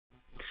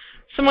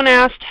Someone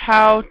asked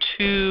how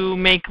to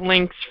make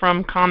links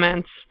from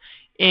comments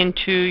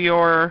into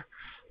your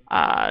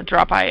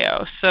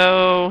Drop.io.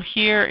 So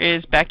here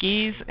is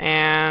Becky's,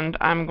 and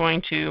I'm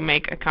going to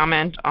make a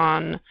comment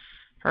on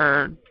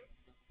her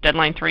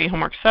Deadline 3,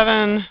 Homework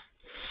 7.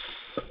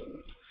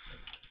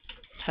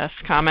 Test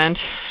comment.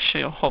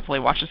 She'll hopefully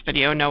watch this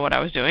video and know what I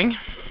was doing.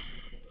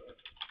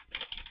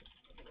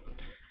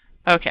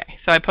 Okay,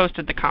 so I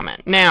posted the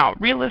comment. Now,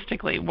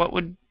 realistically,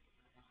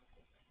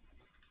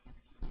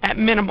 at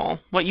minimal,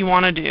 what you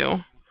want to do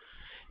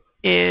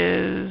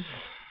is,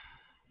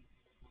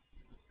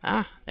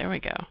 there we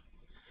go.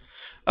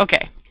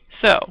 Okay,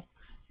 so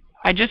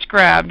I just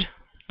grabbed,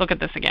 look at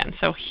this again.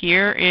 So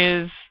here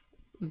is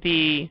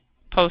the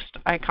post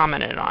I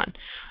commented on.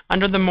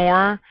 Under the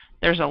More,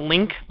 there's a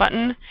link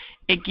button.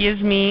 It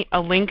gives me a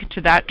link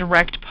to that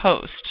direct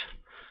post,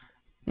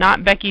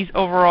 not Becky's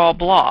overall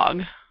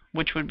blog,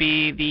 which would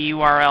be the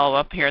URL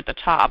up here at the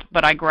top,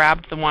 but I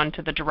grabbed the one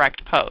to the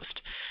direct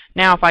post.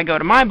 Now if I go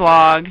to my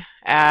blog,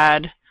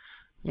 add,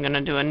 I'm going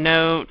to do a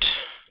note,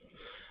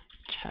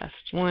 test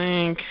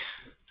link,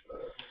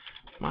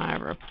 my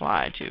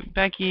reply to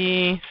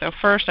Becky. So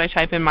first I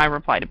type in my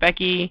reply to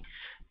Becky,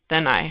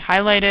 then I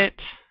highlight it,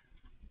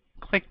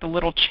 click the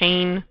little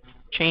chain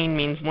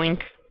means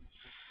link,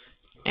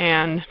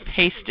 and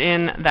paste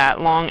in that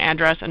long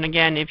address. And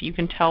again, if you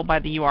can tell by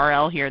the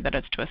URL here that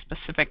it's to a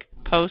specific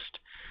post,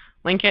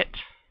 link it.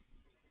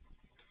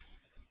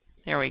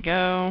 There we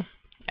go.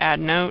 Add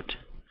note.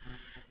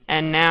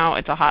 And now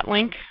it's a hot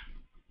link,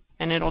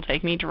 and it'll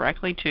take me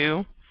directly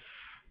to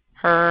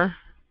her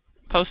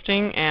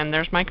posting, and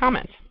there's my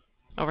comments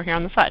over here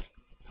on the side.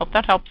 Hope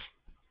that helps.